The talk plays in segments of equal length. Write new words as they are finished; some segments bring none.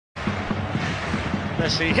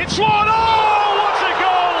Messi hits one. Oh, what a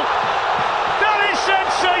goal! That is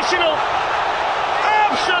sensational.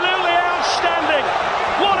 Absolutely outstanding.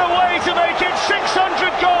 What a way to make it 600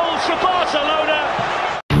 goals for Barcelona.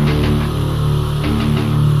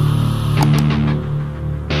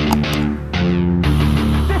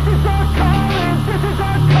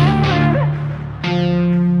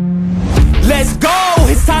 Let's go,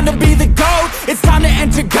 it's time to be the GOAT. It's time to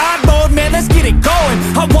enter God mode, man, let's get it going.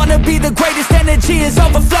 I wanna be the greatest, energy is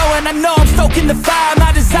overflowing. I know I'm stoking the fire,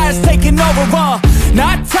 my desire's taking over,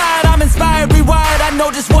 not tired, I'm inspired, rewired. I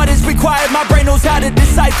know just what is required, my brain knows how to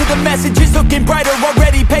decipher. The message is looking brighter,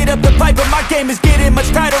 already paid up the pipe, but my game is getting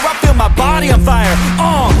much tighter. I feel my body on fire,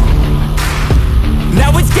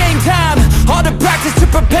 Now it's game time, all the practice to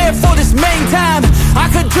prepare for this main time. I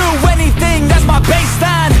could do anything, that's my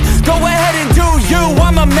baseline. Go ahead and do you,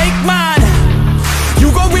 I'ma make mine.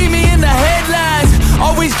 You gon' read me in the headlines.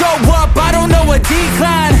 Always go up, I don't know a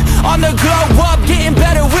decline. On the glow up, getting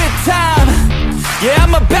better with time. Yeah,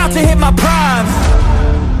 I'm about to hit my prime.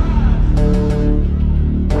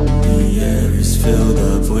 The air is filled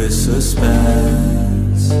up with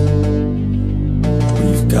suspense.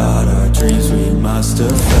 We've got our dreams we must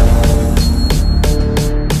defend,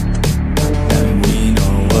 and we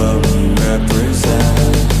know what we represent.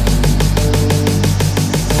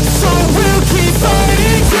 So we'll keep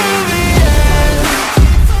fighting till the end,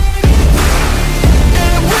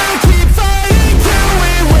 and we'll keep fighting till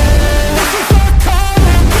we win. This is our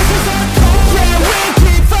calling, this is our calling. Yeah, we'll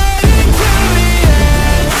keep fighting till the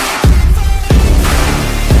end,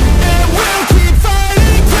 and we'll keep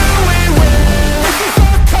fighting till we win. This is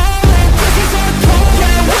our calling, this is our calling.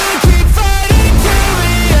 Yeah, we'll keep fighting till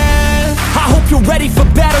the end. I hope you're ready for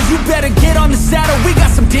battle, you better get on the saddle. We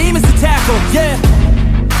got some demons to tackle, yeah.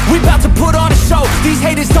 We about to put on a show, these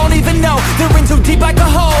haters don't even know. They're in too deep like a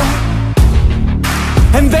hole,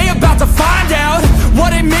 and they about to find out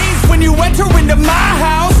what it means when you enter into my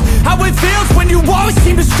house. How it feels when you always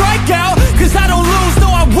seem to strike out. Cause I don't lose, no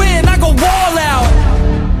I win, I go all out.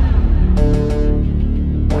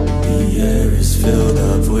 The air is filled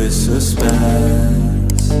up with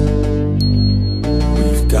suspense.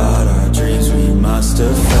 We've got our dreams we must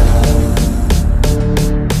defend,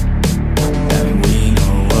 and we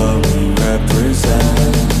know what we represent.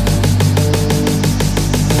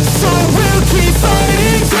 So we'll keep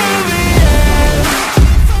fighting till the end,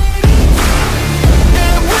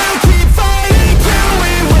 and we'll keep fighting till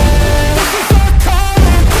we win. This is our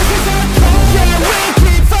calling, this is our calling. Yeah, we'll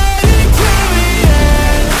keep fighting till the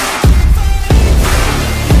end,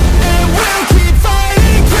 and we'll keep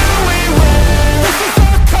fighting till we win. This is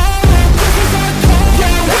our calling, this is our calling.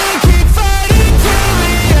 Yeah, we'll keep fighting till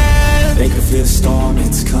the end. They can feel the storm,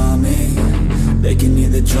 it's coming. They can hear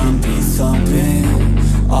the drum beat thumping.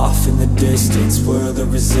 Off in the distance, we're the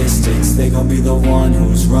resistance. They gon' be the one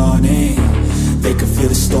who's running. They can feel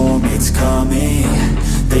the storm, it's coming.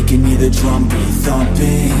 They can hear the drum beat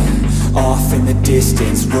thumping. Off in the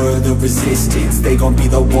distance, we're the resistance. They gon' be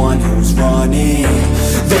the one who's running.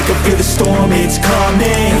 They can feel the storm, it's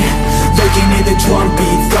coming. They can hear the drum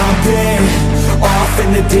beat thumping. Off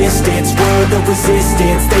in the distance, we're the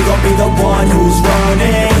resistance. They gon' be the one who's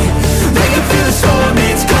running. They can feel the storm,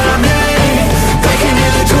 it's coming. They can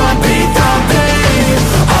hear the drum beat thumping.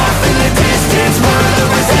 Off in the distance, we're the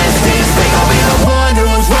resistance. They gon' be the one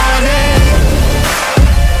who's running.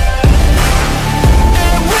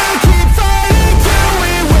 And we'll keep fighting till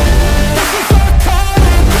we win. This is our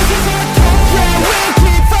calling, this is our calling. Yeah, we'll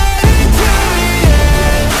keep fighting till the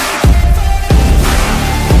end,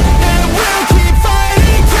 and we'll keep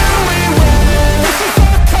fighting till we win. This is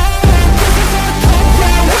our calling, this is our calling.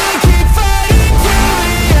 Yeah, we'll keep fighting till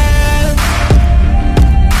the end.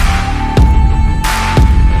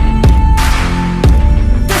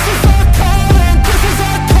 This is our calling, this is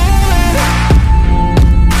our calling.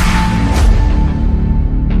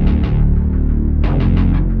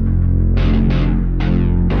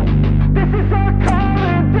 This is our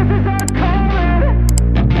calling, this is our calling.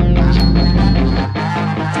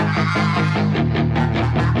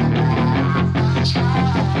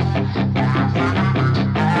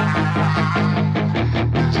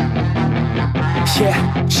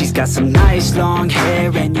 Yeah, she's got some nice long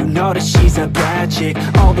hair, and you know that she's a bad chick.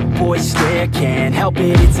 All the boys stare, can't help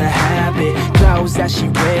it, it's a habit. Clothes that she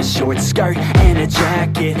wears, short skirt and a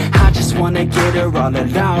jacket. I just wanna get her all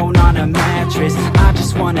alone on a mattress. I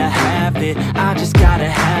just wanna have it, I just gotta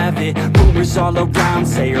have it. Rumors all around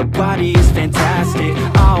say her body is fantastic.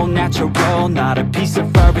 All natural, not a piece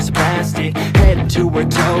of fur is plastic. Head to her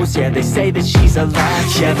toes, yeah, they say that she's a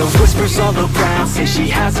latch. Yeah, the whispers all around say she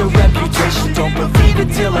has a reputation. Don't believe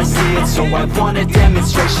it till till I see it, so I want a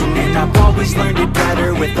demonstration. And I've always learned it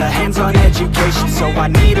better with a hands-on education. So I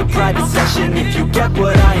need a private session if you get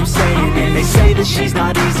what I am saying. And they say that she's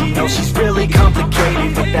not easy, no, she's really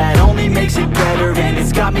complicated, but that only makes it better, and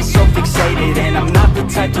it's got me so fixated. And I'm not the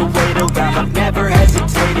type to wait around, I've never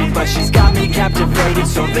hesitated, but she's got me captivated,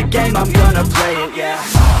 so the game, I'm gonna play it, yeah.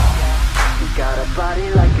 She's got a body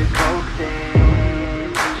like a coke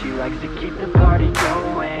thing. She likes to keep the party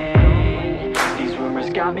going. These rumors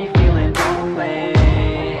got me feeling lonely.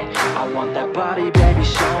 I want that body, baby,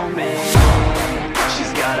 show me.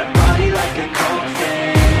 She's got a body like a coke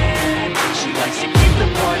thing. She likes to keep the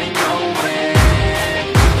party going.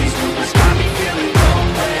 These rumors got me feeling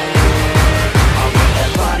lonely. I want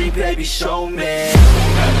that body, baby, show me.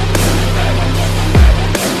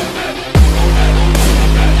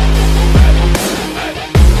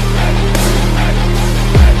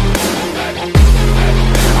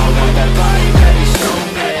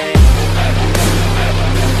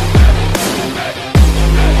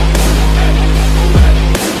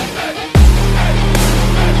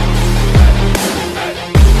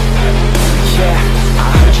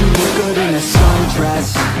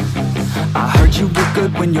 I heard you look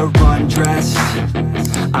good when you're undressed.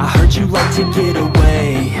 I heard you like to get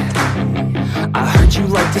away. I heard you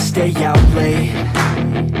like to stay out late.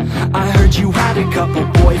 I heard you had a couple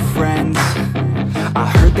boyfriends. I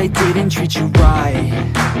heard they didn't treat you right.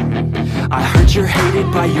 I heard you're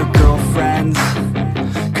hated by your girlfriends,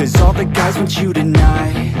 'cause all the guys want you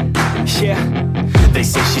tonight. Yeah, they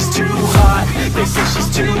say she's too hot, they say she's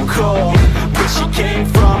too cold. Where she came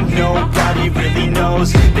from, nobody really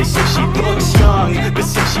knows. They say she looks young, but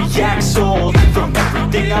say she acts old. From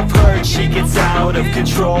everything I've heard, she gets out of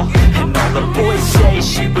control. And all the boys say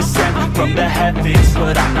she was sent from the heavens,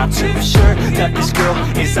 but I'm not too sure that this girl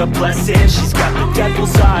is a blessing. She's got the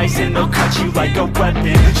devil's eyes and they'll cut you like a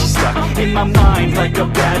weapon. She's stuck in my mind like a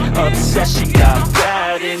bad obsession. Got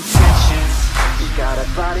bad intentions. She's got a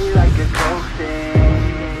body like a coke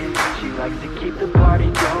thing. She likes to keep the party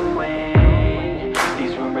going.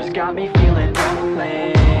 These rumors got me feeling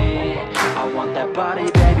lonely. I want that body,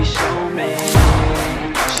 baby, show me.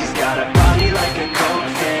 She's got a body like a coke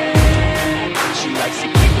thing. She likes to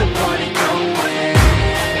keep the party going.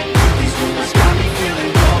 These rumors got me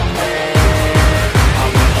feeling lonely. I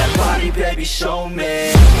want that body, baby, show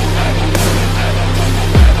me.